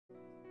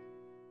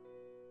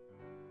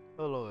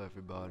Hello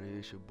everybody,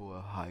 it's your boy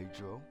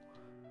Hydro.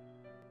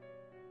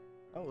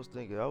 I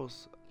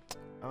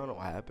don't know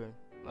what happened.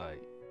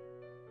 Like,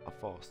 I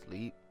fall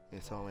asleep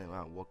and suddenly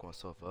I woke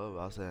myself up.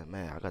 I said,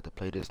 man, I got to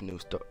play this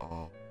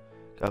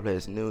gotta play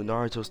this new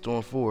Naruto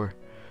Storm 4.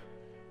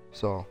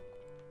 So,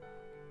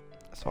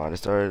 let's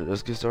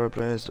get started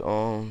playing this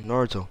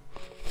Naruto.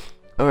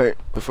 Alright,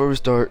 before we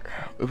start,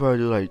 we'll probably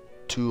do like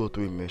 2 or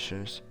 3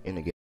 missions in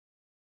the game.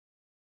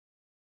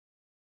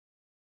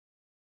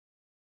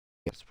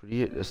 That's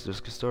pretty it. Let's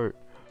just get started.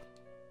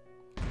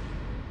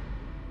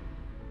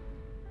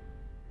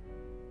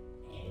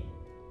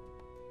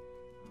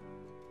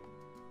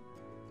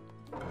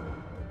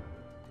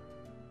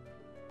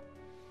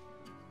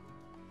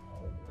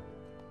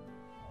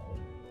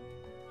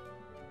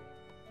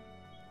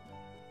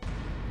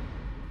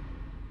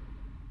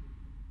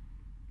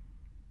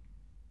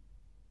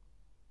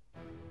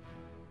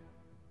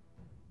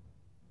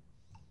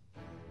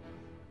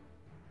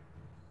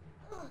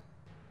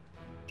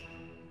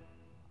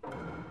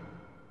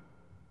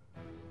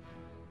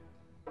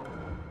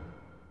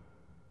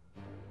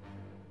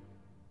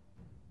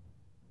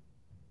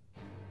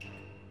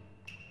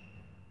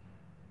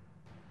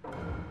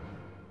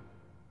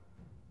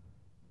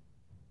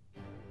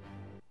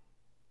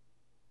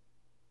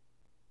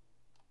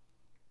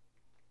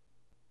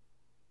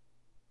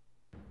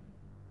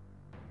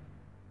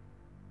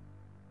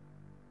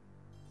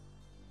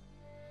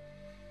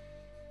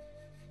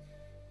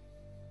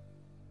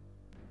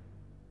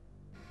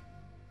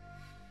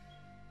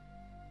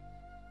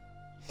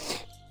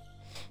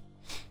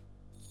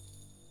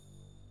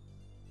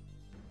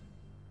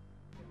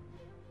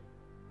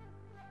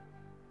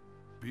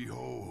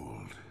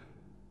 Behold,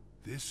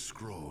 this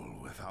scroll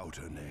without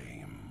a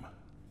name.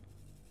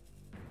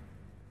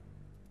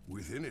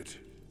 Within it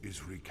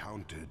is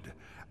recounted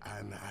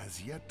an as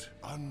yet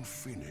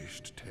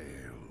unfinished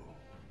tale.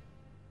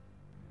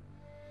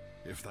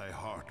 If thy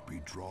heart be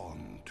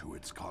drawn to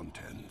its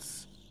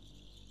contents,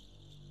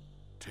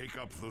 take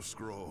up the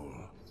scroll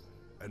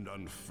and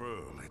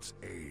unfurl its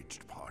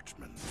aged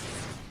parchment.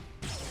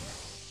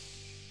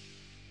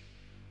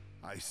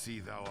 I see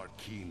thou art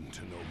keen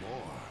to know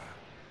more.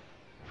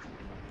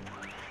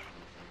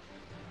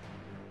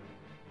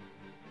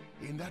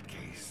 In that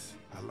case,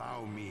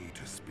 allow me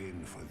to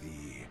spin for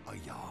thee a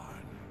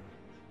yarn.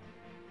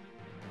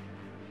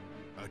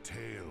 A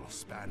tale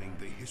spanning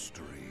the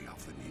history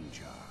of the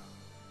ninja.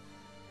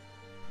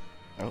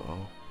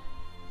 Uh-oh.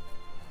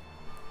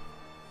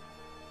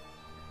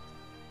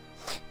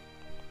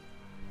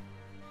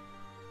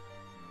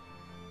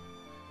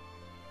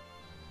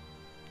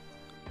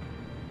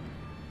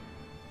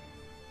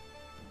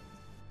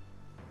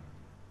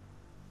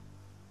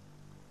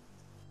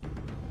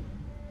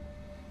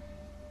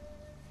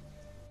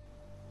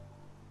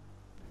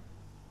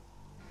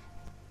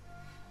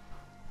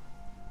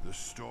 The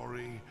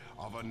story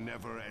of a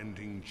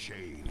never-ending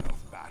chain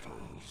of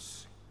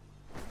battles.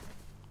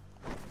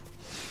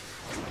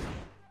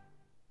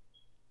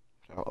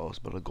 Uh-oh, it's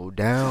about to go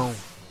down.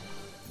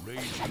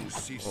 Raging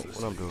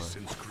ceaselessly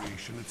since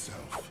creation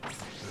itself,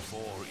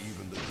 before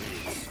even the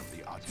days of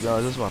the Atsu.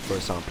 No, this is my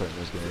first time playing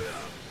this game.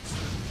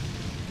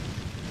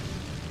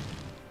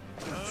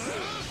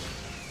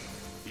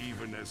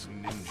 Even as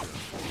ninja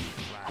formed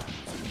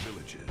clans and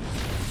villages,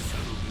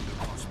 settled into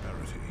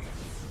prosperity.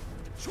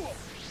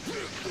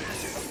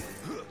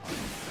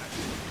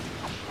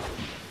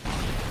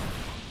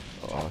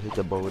 Oh, hit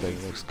the bow with that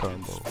next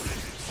combo.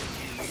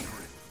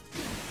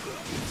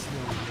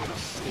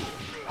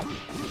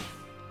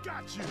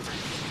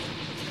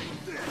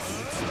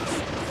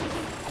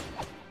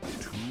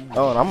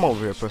 Oh, and I'm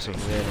over here pressing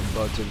random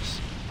buttons.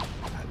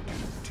 And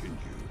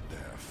continued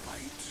their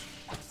fight.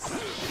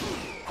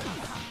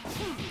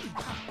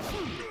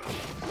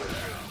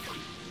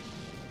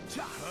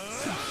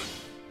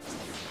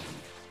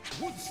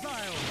 Wood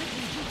style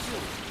ninjutsu.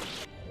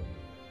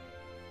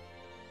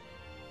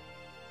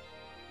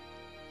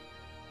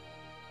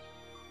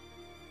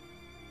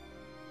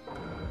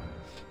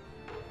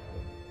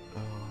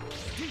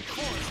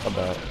 How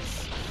bad?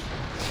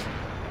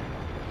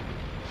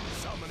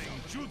 Summoning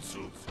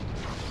jutsu.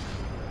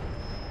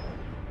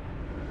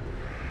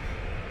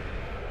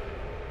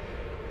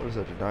 What is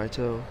that, the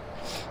Naruto?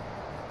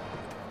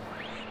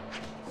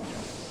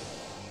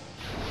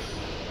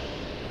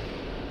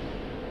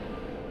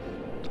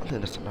 I think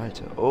that's the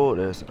Naruto. Oh,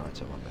 there's the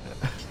Naruto, my bad.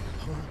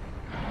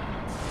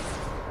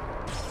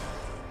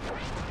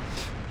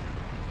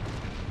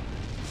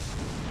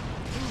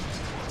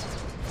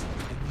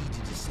 I need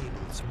to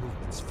disable its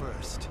movements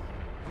first.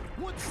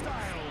 Wood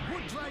style,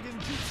 wood dragon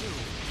jutsu.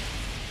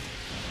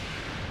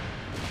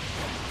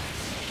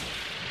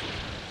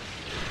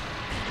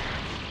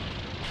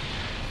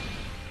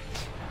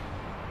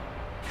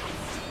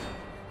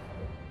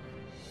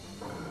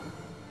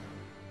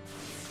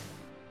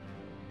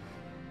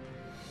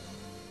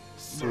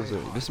 What is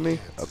it? This me?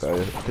 Okay,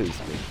 I think it's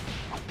me.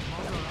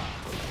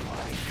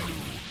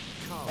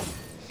 Come,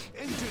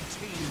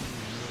 entertain me.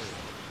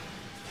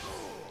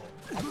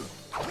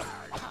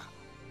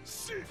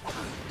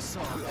 Saw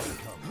that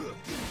coming.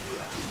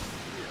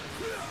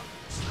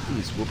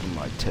 He's whooping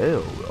my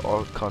tail with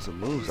all kinds of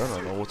moves. I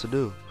don't know what to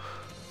do.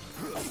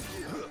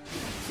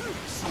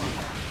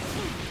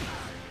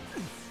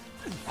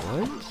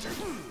 What?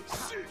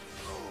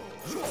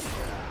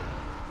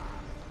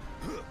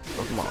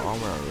 Look at my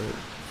armor already.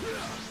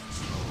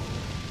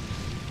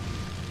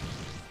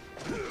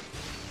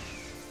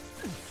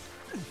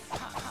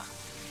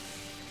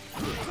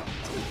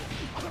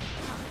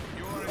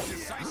 You're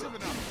indecisive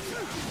enough.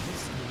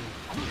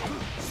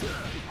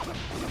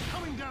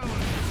 Coming down.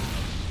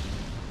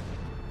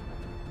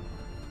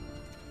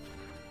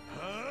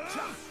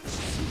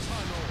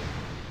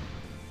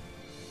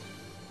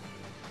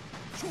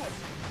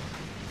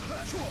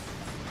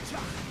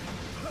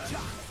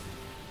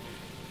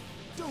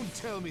 Don't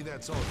tell me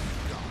that's all you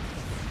got.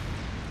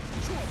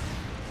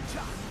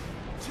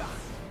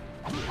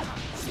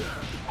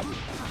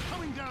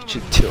 Coming down.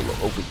 Chinchilla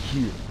over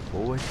here,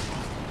 boy.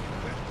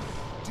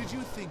 Did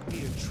you think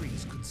mere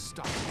trees could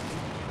stop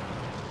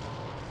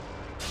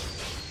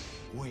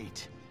you?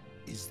 Wait,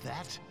 is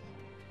that?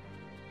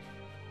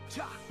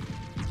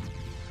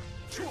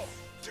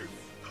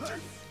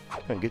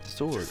 Can't get the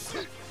sword.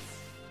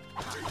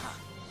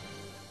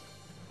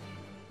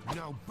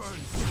 Now burn.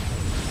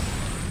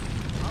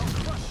 I'll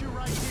crush you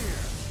right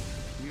here.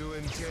 You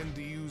intend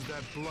to use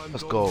that blunt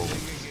Let's old go.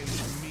 thing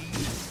against me?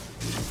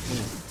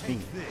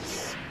 Take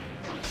this.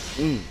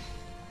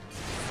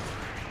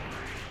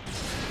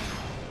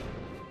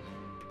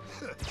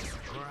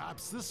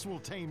 Perhaps this will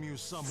tame you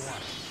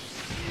somewhat.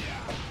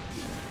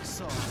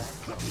 Saw that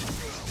coming.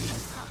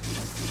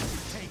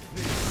 Take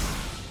this.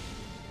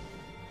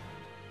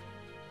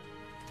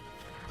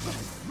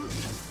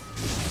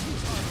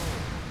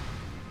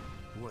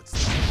 What's that?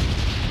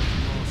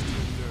 Lost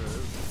your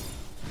nerve?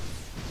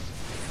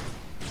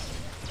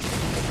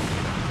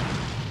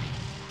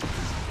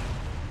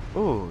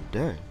 Oh,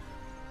 dang.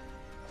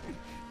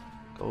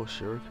 Go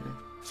shuriken.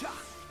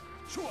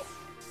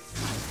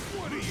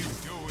 What are you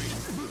doing?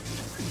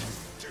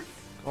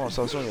 Come on,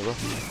 stop swinging, bro.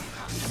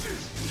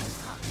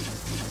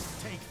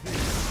 Take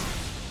this.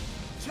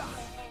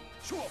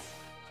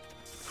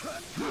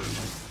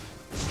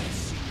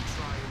 See you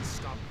try and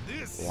stop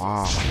this.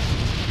 Wow. Lost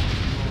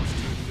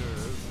your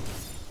nerve.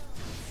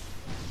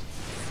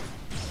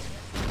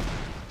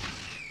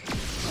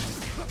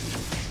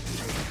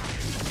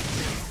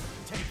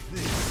 Take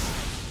this.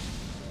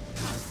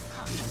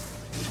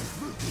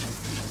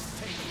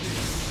 Take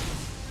this.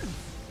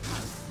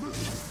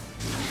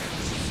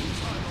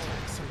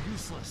 Attacks are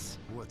useless.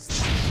 What's that?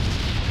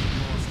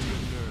 Lost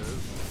your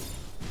nerve.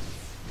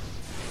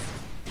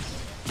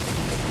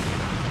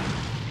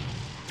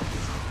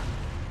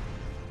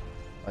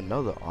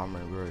 Another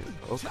armor break.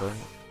 Okay.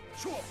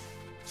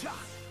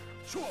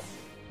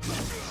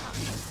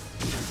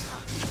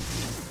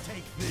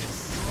 Take this.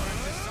 You're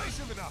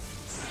indecisive enough.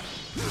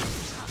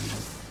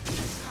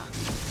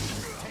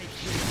 Take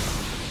this.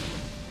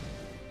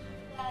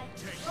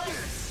 Take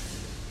this.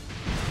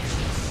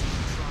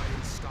 Try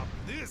and stop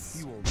this.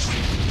 You won't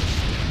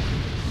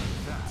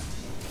that.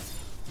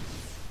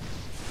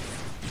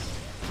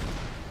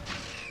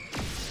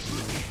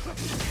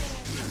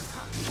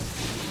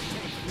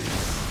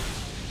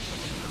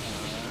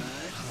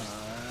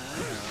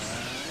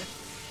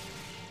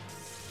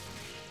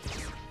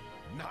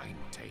 Nine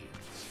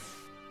tails.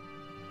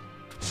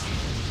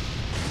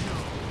 No,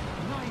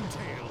 Nine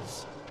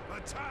Tails.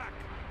 Attack.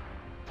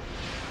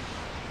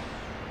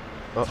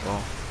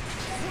 Uh-oh.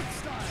 What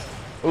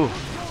style? Ooh.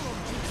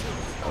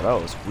 Oh, that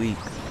was weak.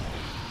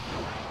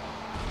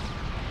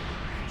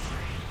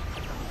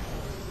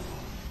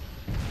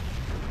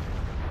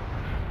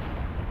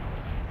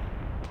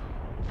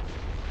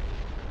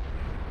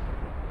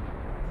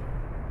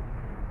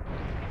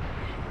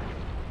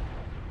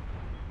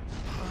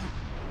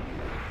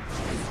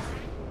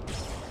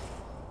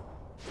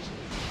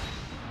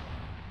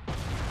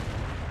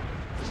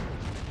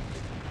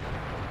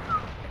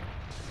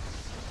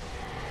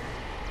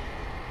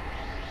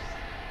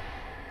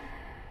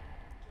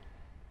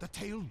 The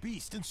tailed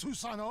beast in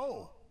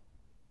Susanoo.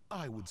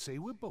 I would say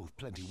we're both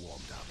plenty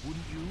warmed up,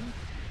 wouldn't you?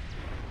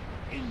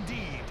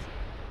 Indeed.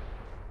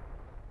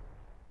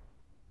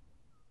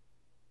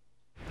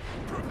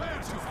 Prepare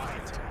to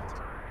fight.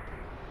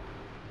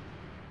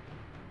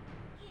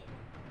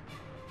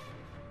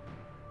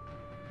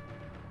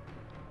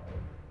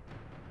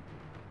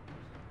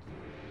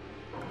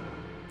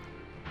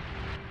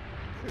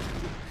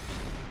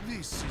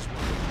 This is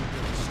why you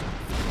don't stop.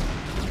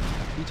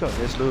 You talking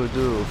this little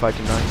dude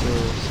fighting Nine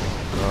Tails?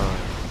 Oh, God.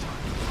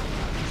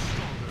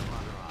 Stronger,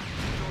 Madara.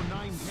 Your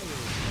Nine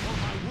Tails, or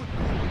my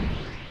woodman.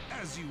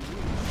 As you wish.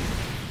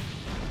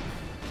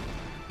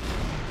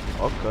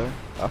 Okay.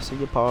 I see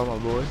your power, my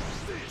boy.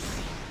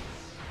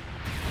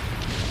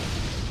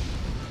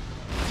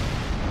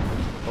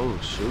 Oh,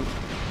 shoot.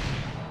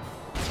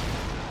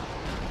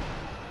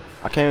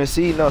 I can't even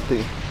see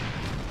nothing.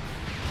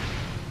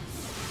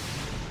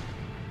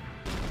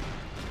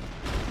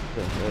 What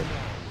the heck?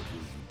 What will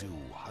you do,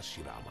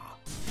 Hashirama?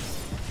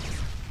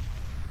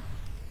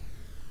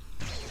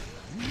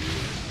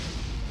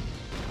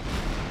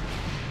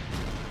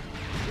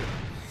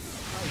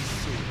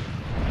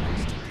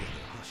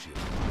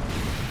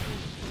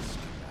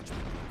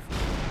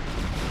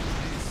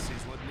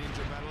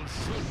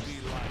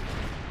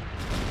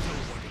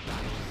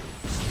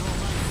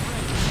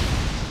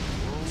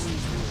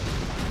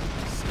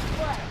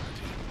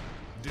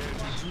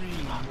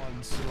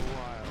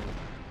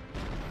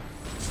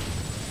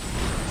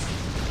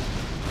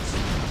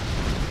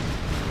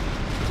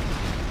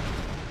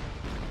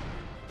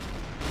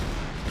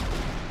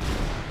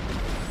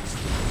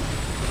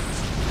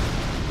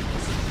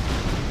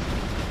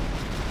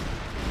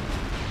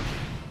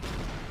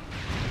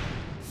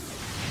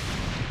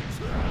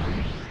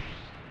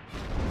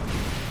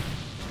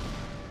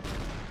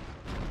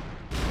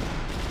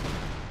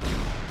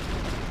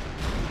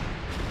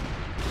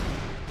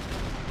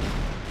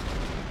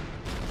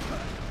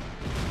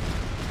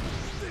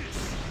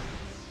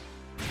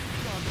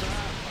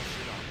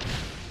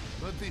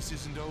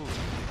 race isn't over yet.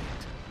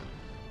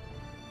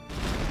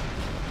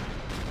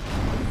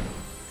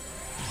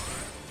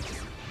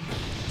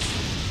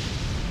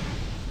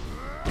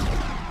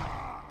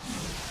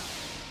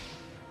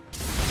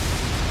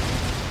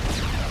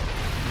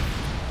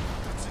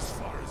 That's as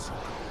far as you go.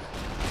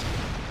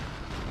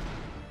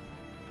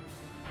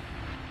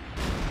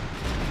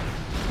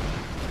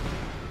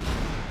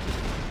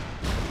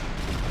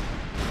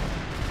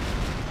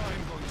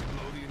 I'm going to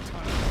blow the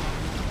entire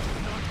town.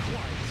 Not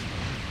quite.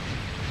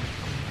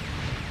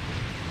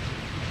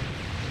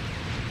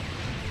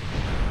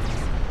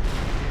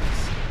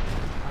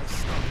 I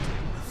stopped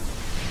him.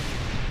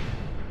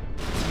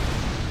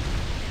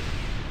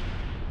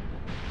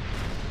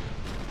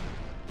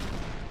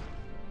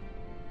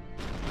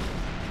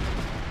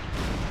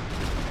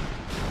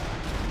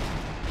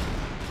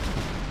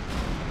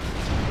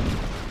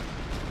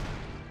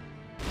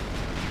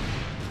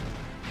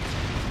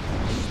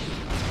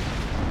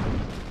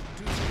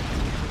 Do you think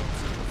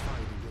the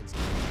fight against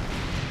me?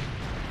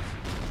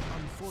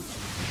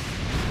 Unfortunately,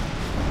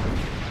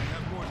 I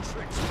have more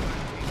tricks than I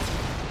came to.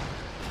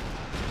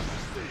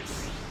 This!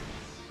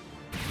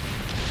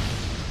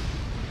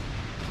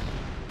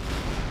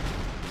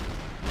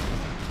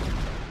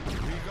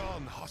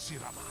 Begone,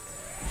 Hashirama.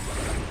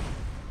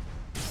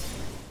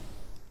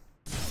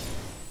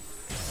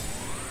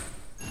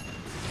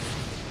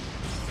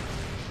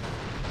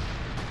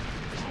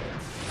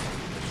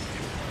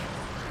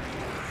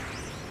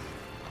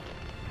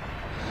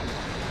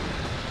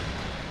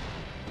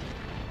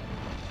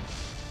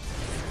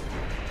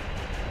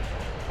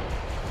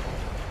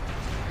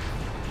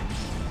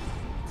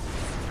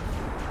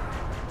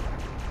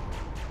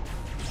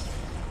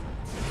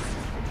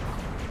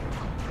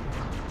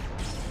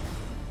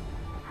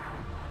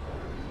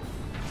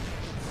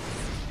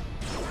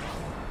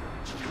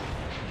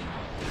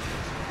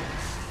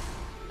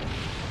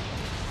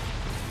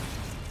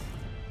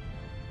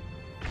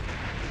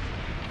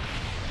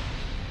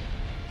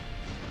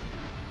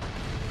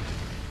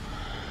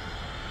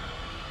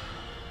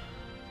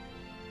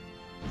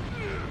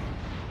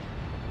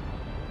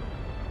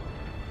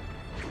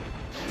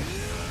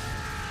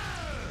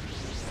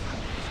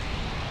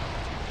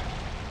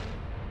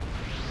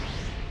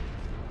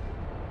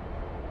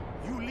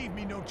 You leave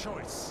me no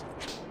choice.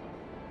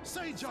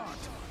 Sage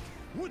Art,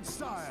 Wood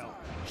Style,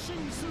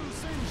 Shinsu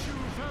Senshu,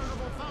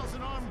 Veritable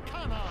Thousand-Arm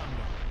Kanon.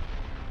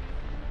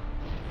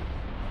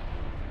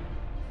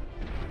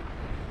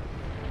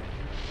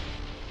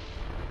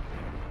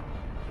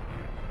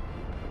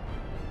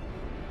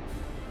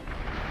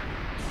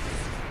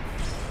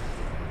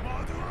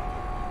 Madara!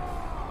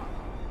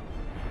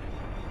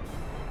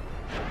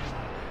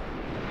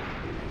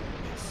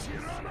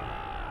 Shirama!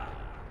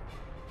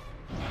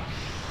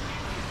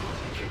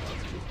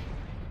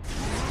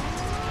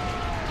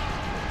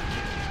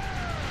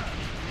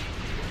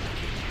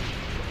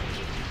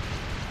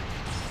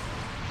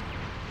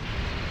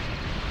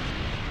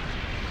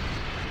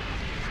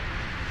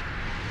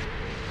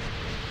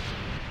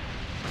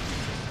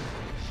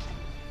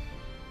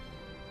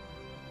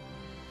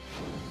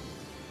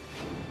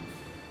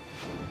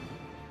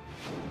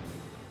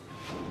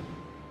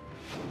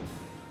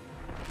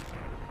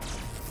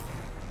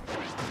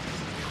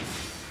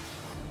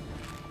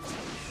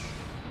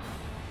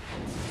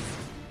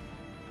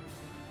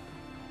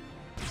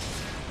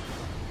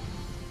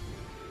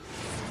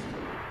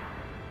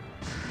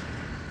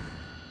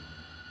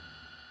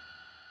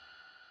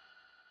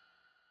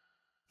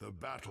 The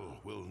battle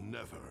will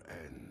never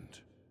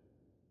end.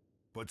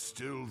 But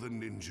still the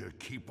ninja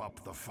keep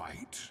up the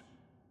fight.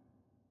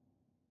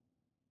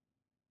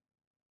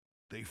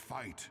 They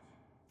fight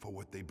for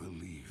what they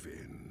believe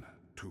in,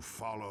 to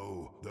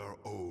follow their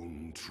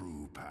own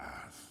true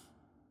path.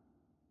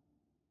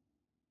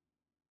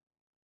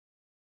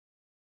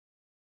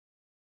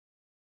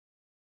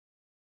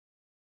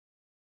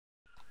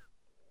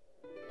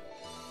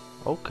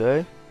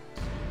 Okay.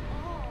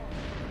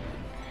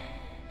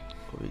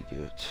 What we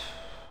get?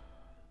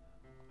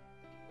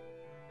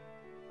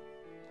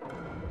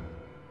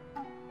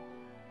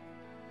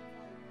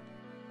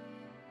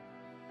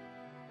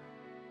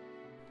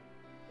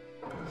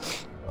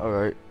 All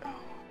right.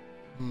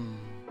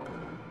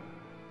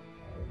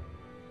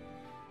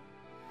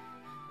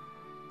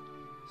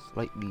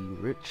 Slightly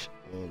rich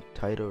and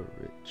tighter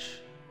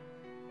rich.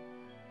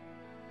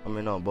 I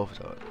mean, no, both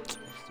sides.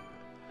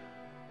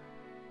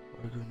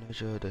 Regular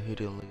nature, the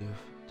hidden leaf.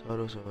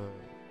 Titles are at the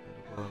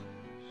bottom.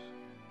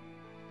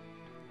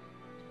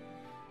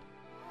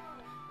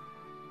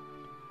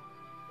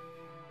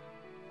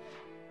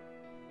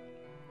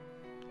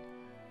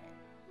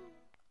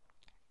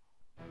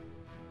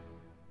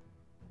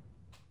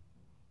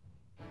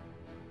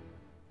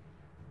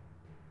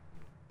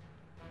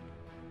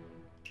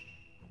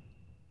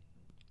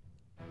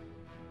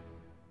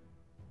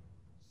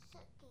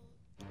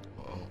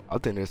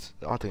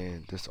 I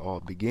think this all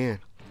began.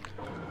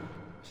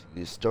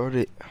 It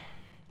started.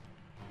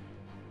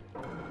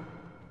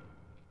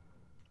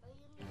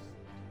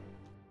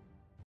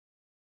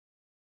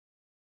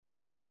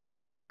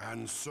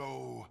 And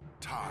so,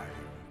 time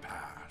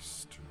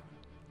passed.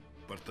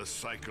 But the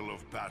cycle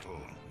of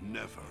battle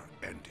never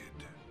ended.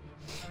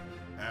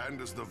 And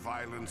as the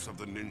violence of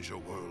the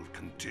ninja world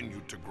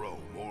continued to grow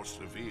more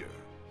severe,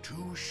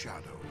 two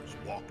shadows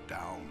walked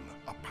down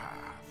a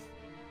path.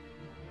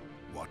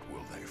 What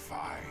will they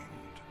find?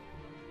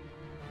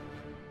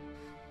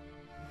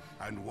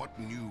 And what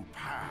new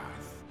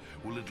path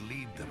will it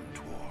lead them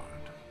toward?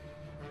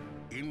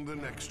 In the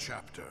next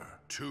chapter,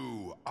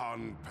 two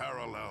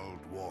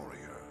unparalleled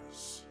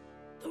warriors.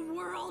 The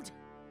world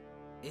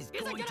is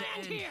isn't going to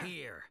end end here.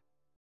 here.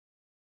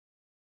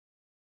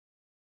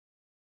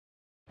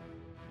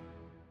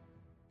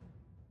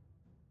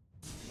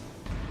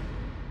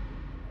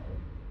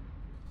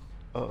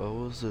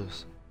 Uh-oh, what's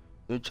this?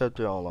 New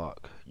chapter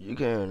unlocked. You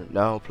can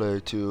now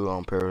play two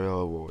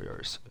unparalleled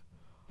warriors.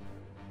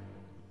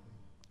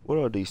 What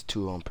are these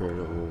two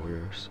unparalleled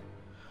warriors?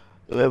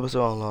 New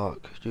episode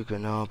unlocked. You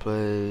can now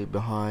play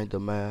behind the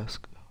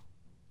mask.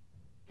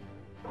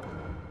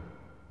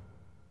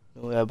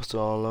 New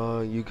episode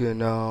unlocked. You can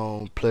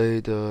now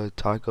play the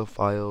Taika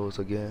files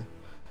again.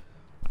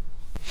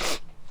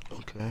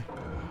 Okay.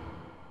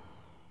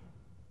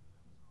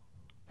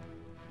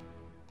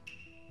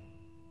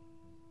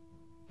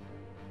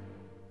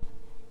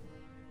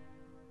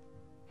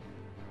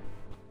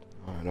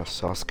 Alright,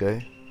 that's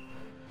Sasuke.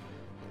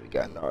 We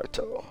got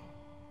Naruto.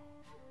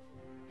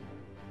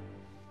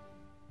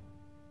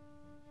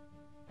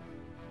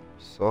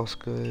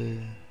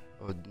 Sasuke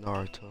or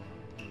Naruto?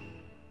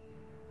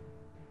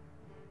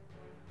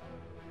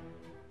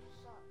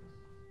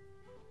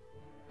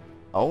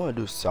 I want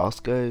to do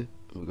Sasuke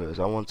because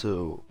I want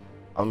to.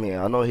 I mean,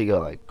 I know he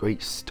got like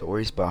great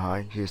stories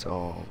behind his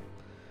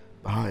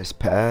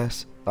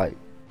past, like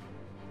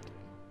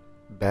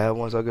bad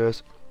ones, I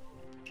guess.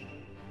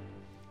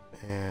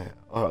 And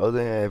on the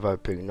other hand, if I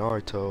pick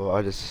Naruto,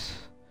 I just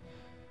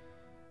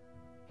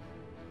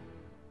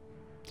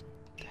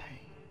dang.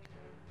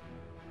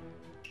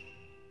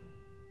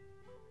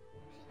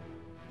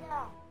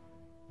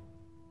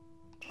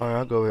 Alright,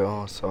 I'll go with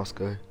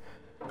Sasuke.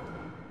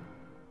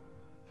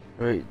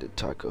 Right, the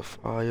Taika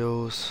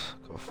files,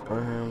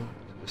 confirm,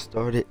 get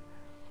started.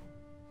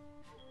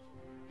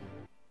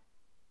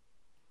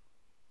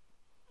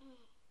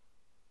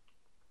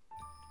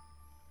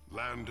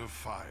 Land of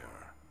Fire,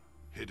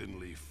 Hidden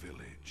Leaf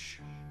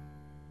Village.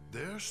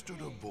 There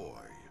stood a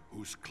boy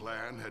whose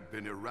clan had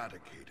been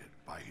eradicated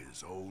by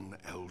his own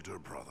elder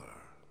brother.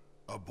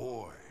 A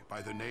boy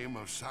by the name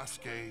of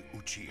Sasuke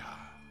Uchiha.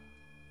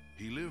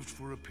 He lived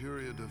for a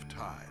period of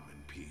time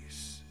in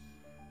peace,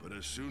 but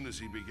as soon as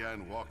he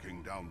began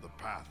walking down the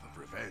path of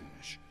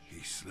revenge,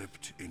 he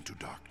slipped into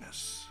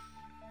darkness.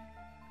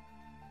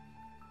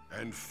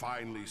 And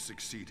finally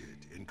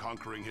succeeded in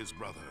conquering his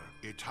brother,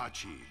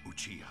 Itachi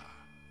Uchiha.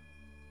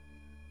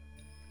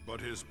 But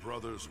his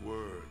brother's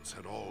words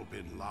had all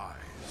been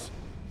lies.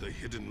 The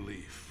Hidden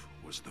Leaf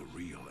was the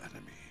real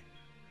enemy.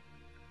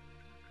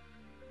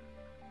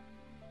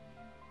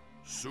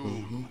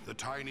 Soon, the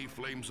tiny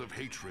flames of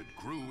hatred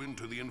grew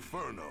into the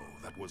inferno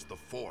that was the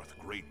fourth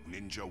great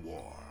ninja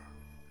war.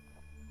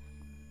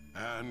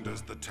 And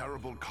as the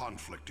terrible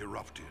conflict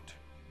erupted,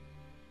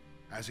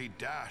 as he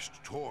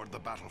dashed toward the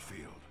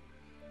battlefield,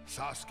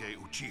 Sasuke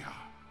Uchiha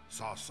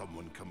saw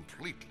someone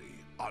completely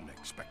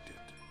unexpected.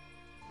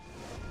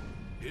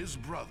 His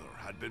brother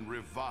had been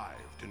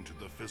revived into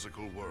the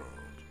physical world.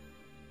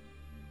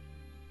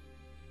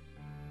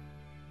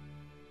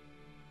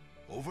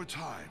 Over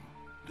time,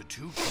 the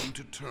two came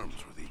to terms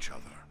with each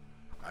other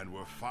and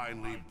were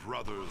finally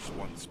brothers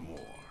once more.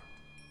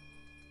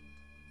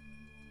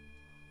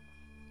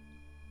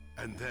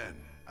 And then,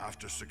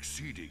 after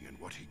succeeding in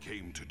what he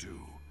came to do,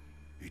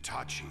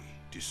 Itachi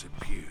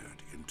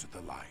disappeared into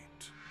the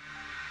light.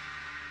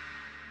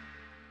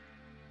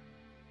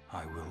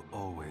 I will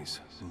always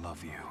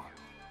love you.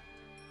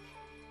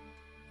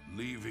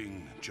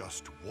 Leaving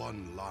just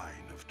one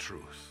line of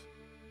truth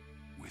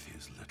with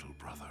his little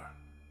brother.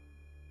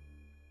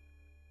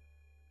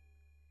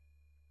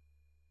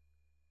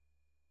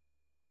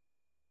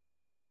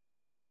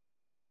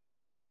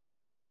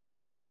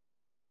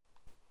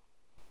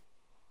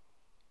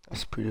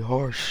 That's pretty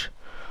harsh.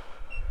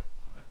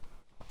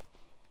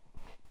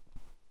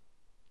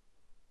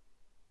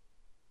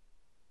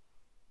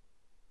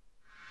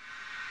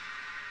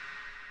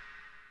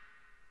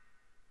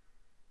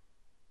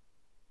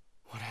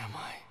 What am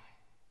I?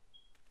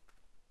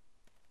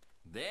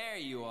 There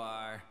you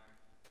are.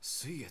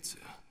 Suigetsu.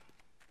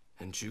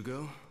 And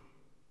Jugo?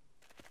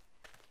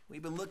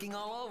 We've been looking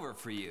all over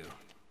for you.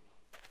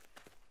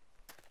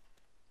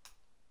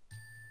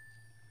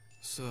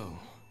 So,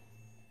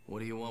 what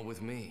do you want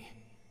with me?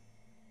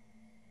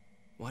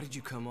 Why did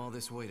you come all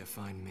this way to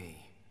find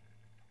me?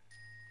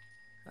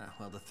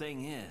 Well, the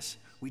thing is,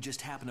 we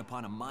just happened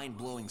upon a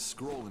mind-blowing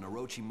scroll in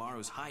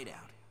Orochimaru's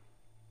hideout.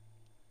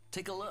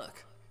 Take a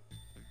look.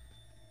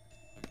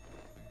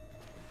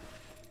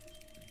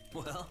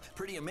 Well,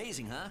 pretty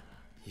amazing, huh?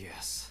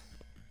 Yes.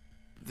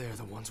 They're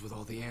the ones with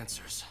all the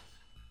answers.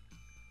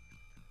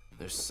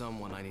 There's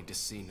someone I need to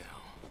see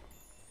now.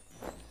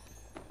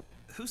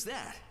 Who's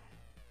that?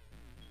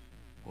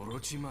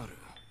 Orochimaru.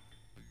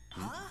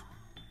 Huh?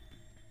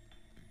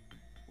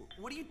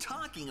 What are you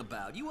talking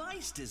about? You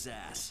iced his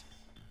ass.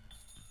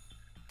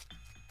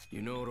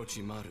 You know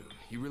Orochimaru.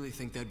 You really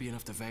think that'd be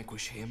enough to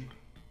vanquish him?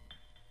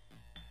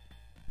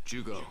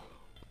 Jugo,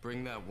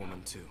 bring that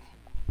woman too.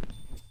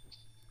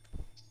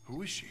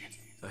 Who is she?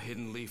 A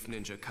hidden leaf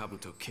ninja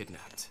Kabuto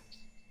kidnapped.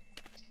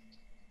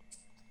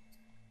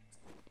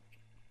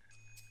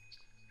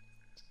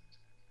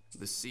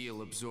 The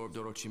seal absorbed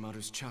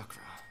Orochimaru's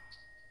chakra.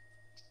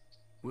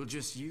 We'll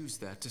just use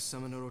that to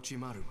summon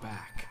Orochimaru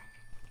back.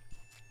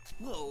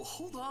 Whoa,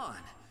 hold on.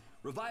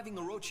 Reviving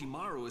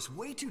Orochimaru is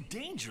way too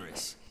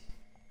dangerous.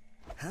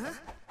 Huh?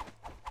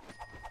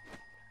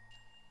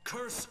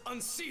 Curse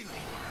unsealing!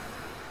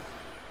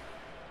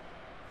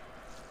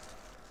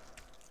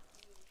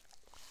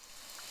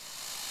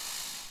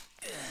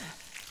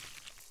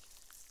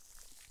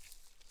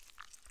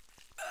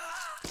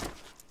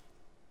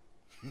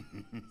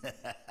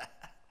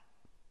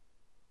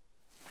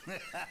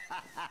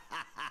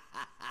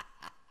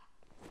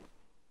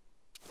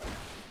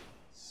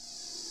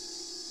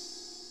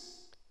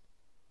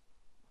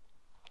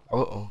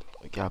 Uh-oh.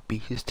 We got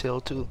beat his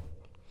tail too.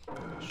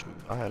 Shoot.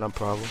 I had no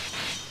problem.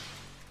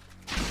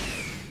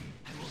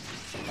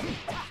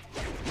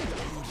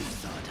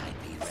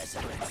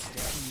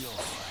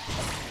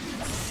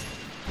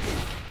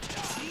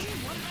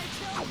 What did I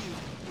tell you?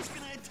 He's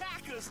gonna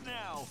attack us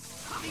now.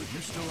 Are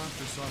you still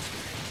after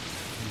Sasuke?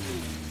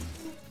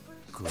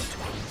 Good.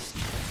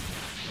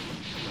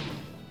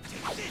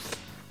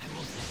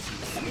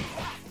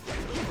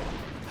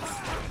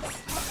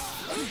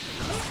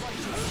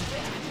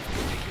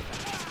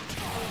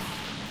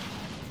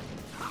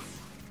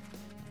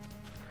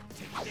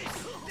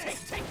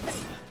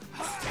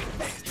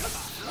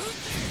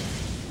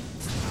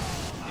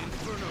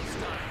 Inferno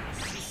style!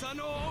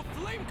 Susanoo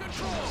flame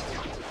control!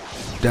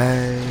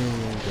 Dang.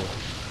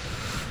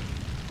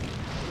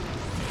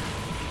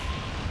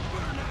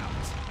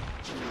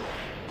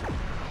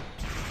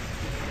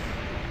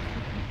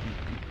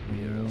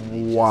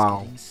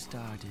 Wow.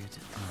 Started.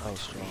 That was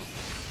strong.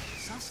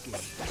 Sasuke,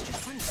 that's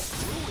just trying to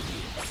screw with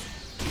you.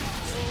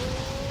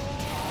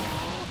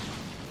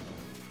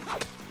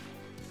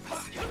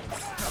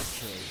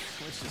 Okay,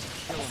 let's just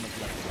kill him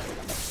again.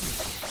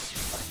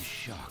 I'm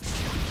shocked.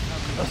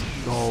 Let's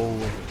go.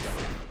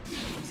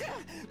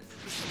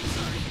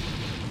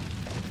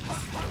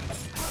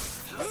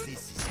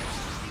 This is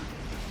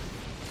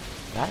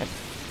Damn. this.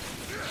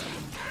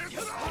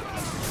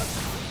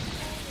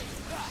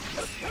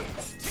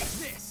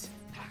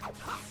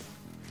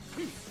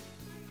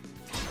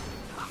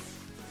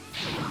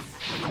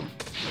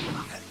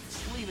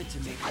 Leave it to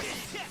me.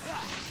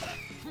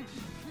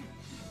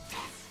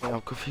 Yeah,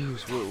 I'm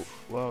confused.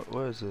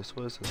 What is this?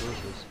 What is this? What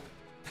is this?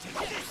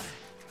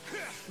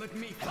 Let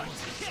me fight!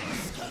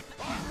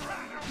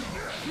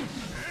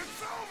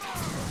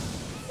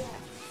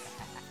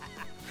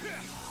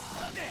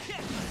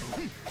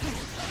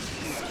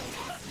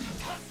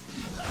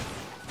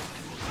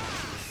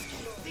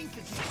 Think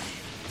again.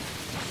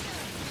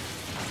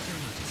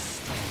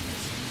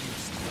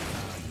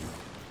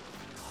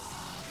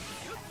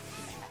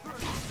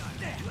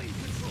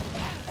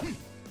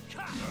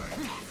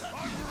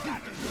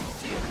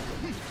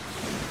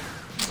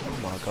 Oh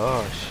my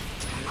gosh.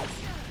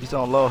 He's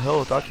on low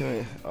health. I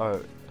can't.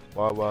 Alright.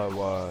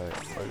 Why?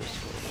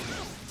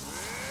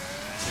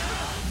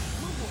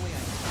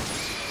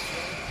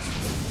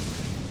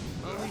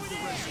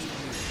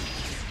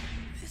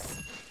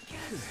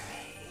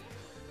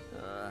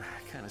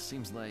 Kinda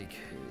seems like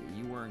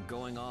you weren't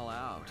going all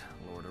out,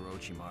 Lord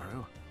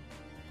Orochimaru.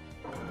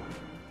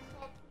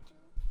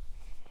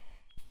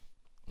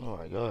 Oh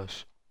my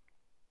gosh.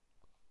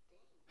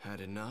 Had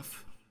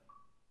enough?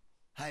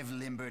 I've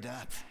limbered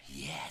up,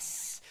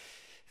 yes.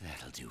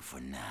 That'll do for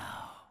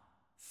now.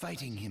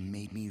 Fighting him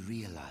made me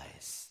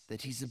realize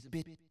that he's a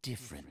bit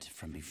different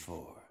from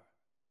before.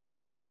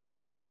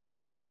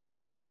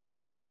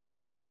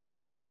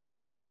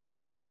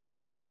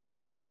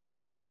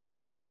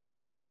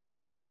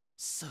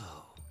 So,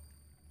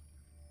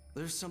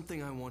 There's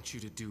something I want you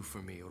to do for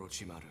me,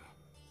 Orochimaru.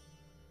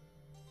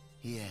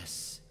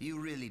 yes, you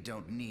really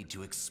don't need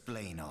to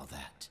explain all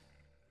that.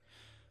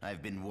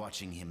 I've been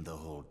watching him the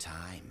whole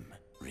time,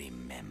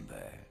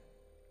 remember?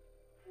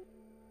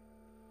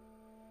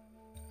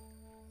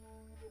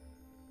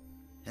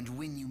 And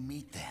when you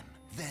meet them,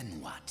 then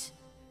what?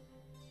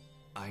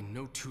 I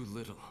know too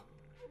little.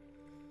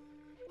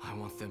 I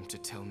want them to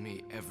tell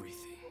me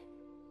everything.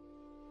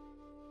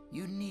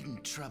 You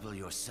needn't trouble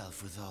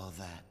yourself with all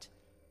that.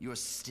 You're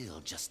still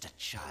just a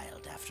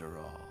child after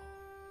all.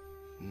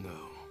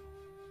 No.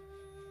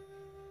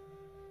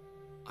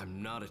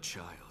 I'm not a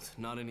child,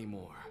 not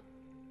anymore.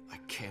 I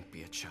can't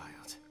be a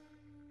child.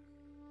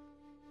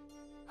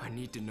 I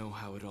need to know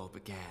how it all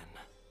began.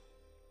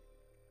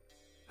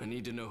 I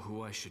need to know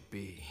who I should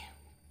be,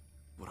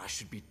 what I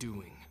should be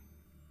doing.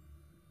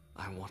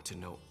 I want to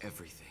know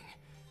everything,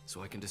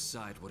 so I can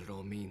decide what it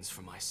all means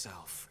for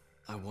myself.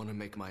 I want to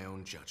make my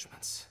own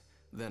judgments.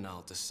 Then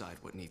I'll decide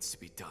what needs to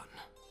be done.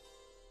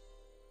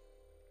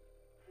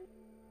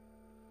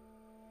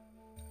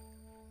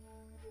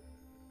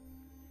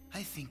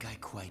 I think I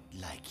quite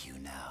like you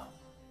now.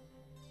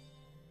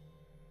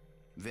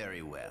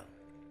 Very well.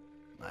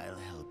 I'll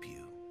help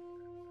you.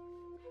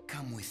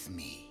 Come with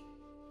me.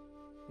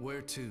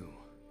 Where to?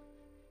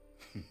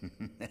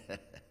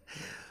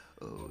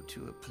 Oh,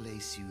 to a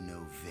place you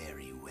know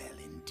very well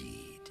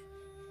indeed.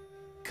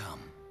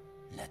 Come,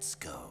 let's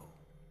go.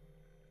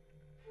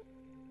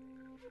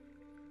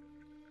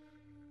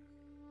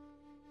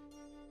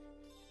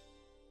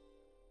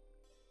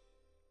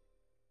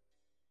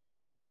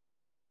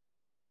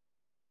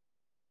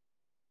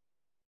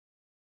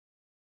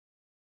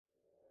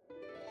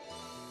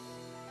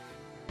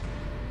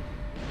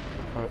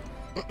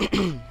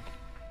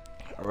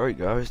 Alright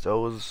guys, that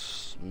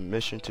was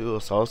mission 2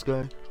 of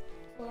Sasuke.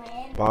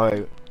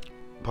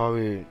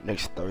 Probably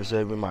next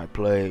Thursday we might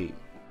play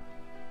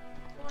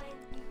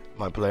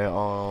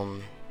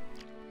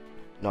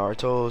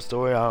Naruto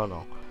story. I don't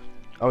know.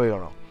 I really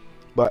don't know.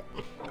 But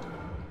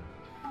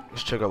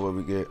let's check out what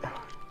we get.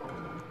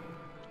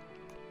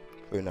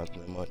 Really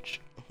nothing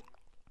much.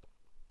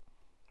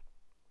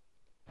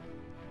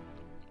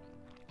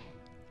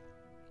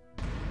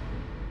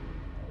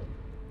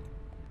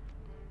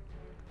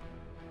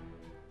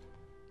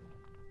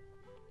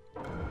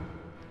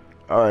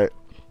 Alright.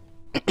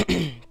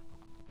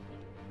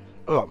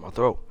 Oh, my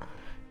throat.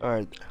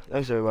 Alright,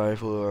 thanks everybody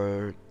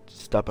for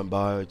stopping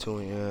by or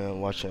tuning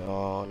in, watching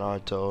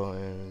Naruto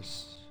and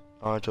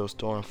Naruto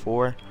Storm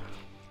 4.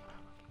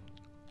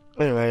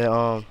 Anyway,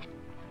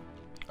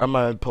 I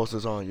might post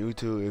this on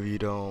YouTube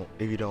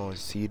if you don't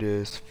see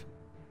this.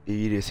 If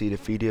you didn't see the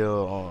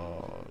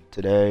video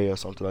today or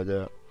something like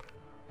that.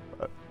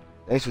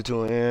 Thanks for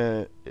tuning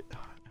in.